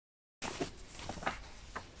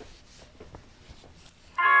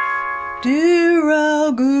Dear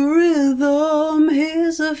algorithm,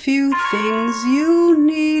 here's a few things you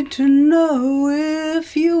need to know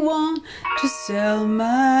if you want to sell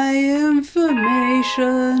my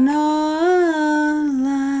information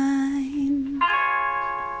online.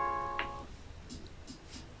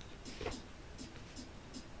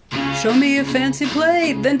 Show me a fancy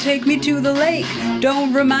plate, then take me to the lake.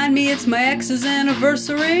 Don't remind me it's my ex's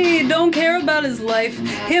anniversary. Don't care about his life,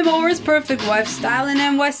 him or his perfect wife. Style in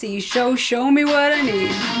NYC, show me what I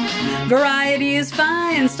need. Variety is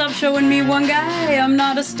fine, stop showing me one guy. I'm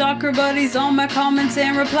not a stalker, but he's on my comments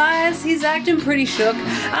and replies. He's acting pretty shook,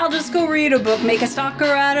 I'll just go read a book. Make a stalker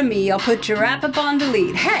out of me, I'll put your app up on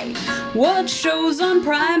delete. Hey, what shows on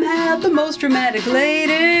Prime have the most dramatic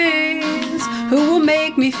ladies who will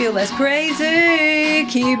make me feel less crazy,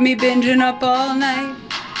 keep me binging up all night?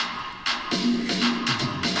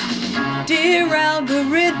 Dear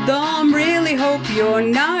algorithm, really hope you're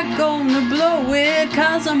not gonna blow it,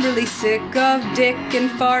 'cause I'm really sick of dick and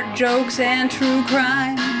fart jokes and true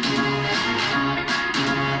crime.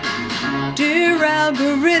 Dear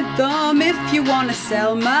algorithm, if you wanna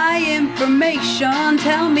sell my information,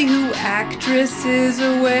 tell me who actresses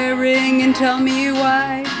are wearing and tell me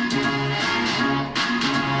why.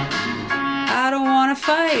 I don't wanna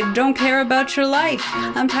fight, don't care about your life.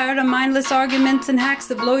 I'm tired of mindless arguments and hacks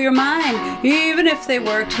that blow your mind. Even if they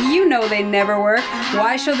worked, you know they never work.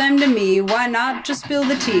 Why show them to me? Why not just spill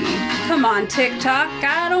the tea? Come on, TikTok,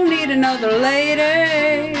 I don't need another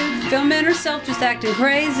lady filming herself just acting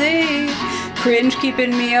crazy. Cringe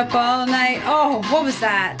keeping me up all night. Oh, what was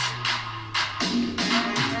that?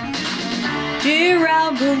 Dear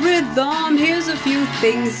algorithm, here's a few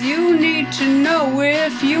things you need to know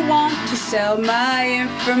if you want to sell my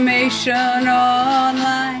information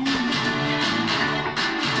online.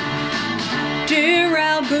 Dear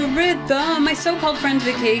algorithm, my so-called friend's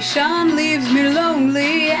vacation leaves me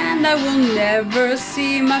lonely, and I will never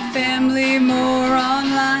see my family more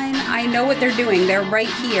online. I know what they're doing, they're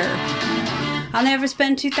right here. I'll never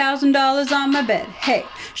spend $2,000 on my bed. Hey,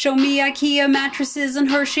 show me IKEA mattresses and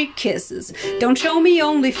Hershey kisses. Don't show me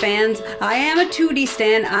OnlyFans. I am a 2D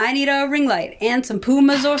stan. I need a ring light and some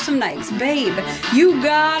Pumas or some Nikes. Babe, you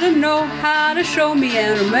gotta know how to show me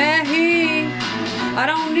anime. I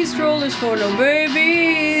don't need strollers for no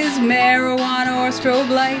babies, marijuana or strobe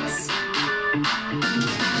lights.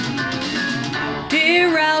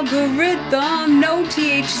 Dear algorithm, no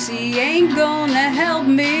THC ain't gonna help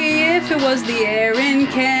me. If it was the air in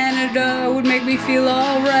Canada, it would make me feel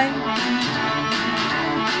alright.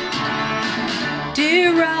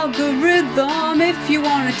 Dear algorithm, if you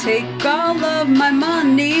wanna take all of my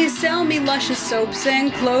money, sell me luscious soaps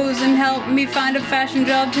and clothes and help me find a fashion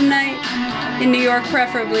job tonight. In New York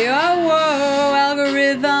preferably. Oh, whoa,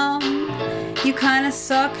 algorithm, you kinda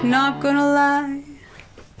suck, not gonna lie.